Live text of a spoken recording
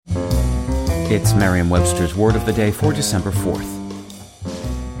It's Merriam-Webster's Word of the Day for December 4th.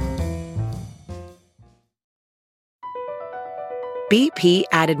 BP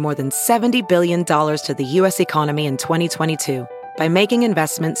added more than $70 billion to the U.S. economy in 2022 by making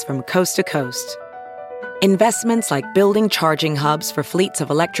investments from coast to coast. Investments like building charging hubs for fleets of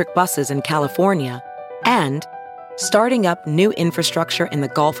electric buses in California and starting up new infrastructure in the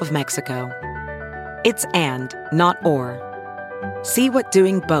Gulf of Mexico. It's and, not or. See what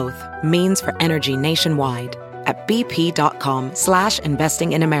doing both means for energy nationwide at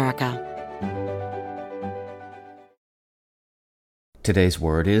bp.com/investing in America. Today's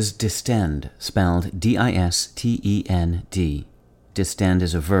word is distend, spelled D-I-S-T-E-N-D. Distend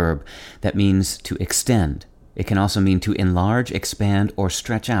is a verb that means to extend. It can also mean to enlarge, expand, or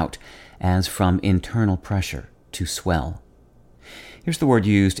stretch out, as from internal pressure, to swell. Here's the word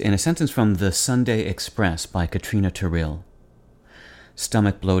used in a sentence from the Sunday Express by Katrina Terrell.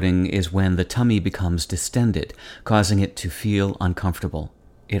 Stomach bloating is when the tummy becomes distended, causing it to feel uncomfortable.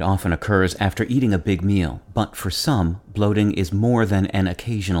 It often occurs after eating a big meal, but for some, bloating is more than an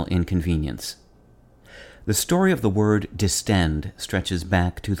occasional inconvenience. The story of the word distend stretches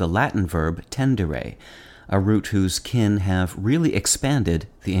back to the Latin verb tendere, a root whose kin have really expanded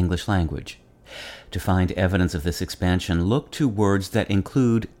the English language. To find evidence of this expansion, look to words that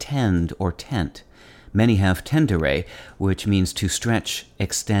include tend or tent. Many have tendere, which means to stretch,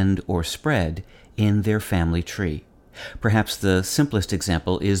 extend, or spread, in their family tree. Perhaps the simplest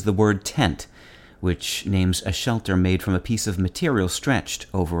example is the word tent, which names a shelter made from a piece of material stretched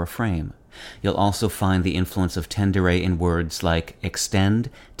over a frame. You'll also find the influence of tendere in words like extend,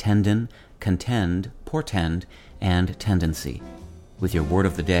 tendon, contend, portend, and tendency. With your Word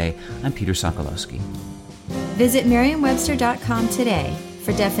of the Day, I'm Peter Sokolowski. Visit Merriam-Webster.com today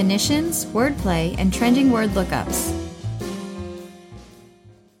for definitions, wordplay, and trending word lookups.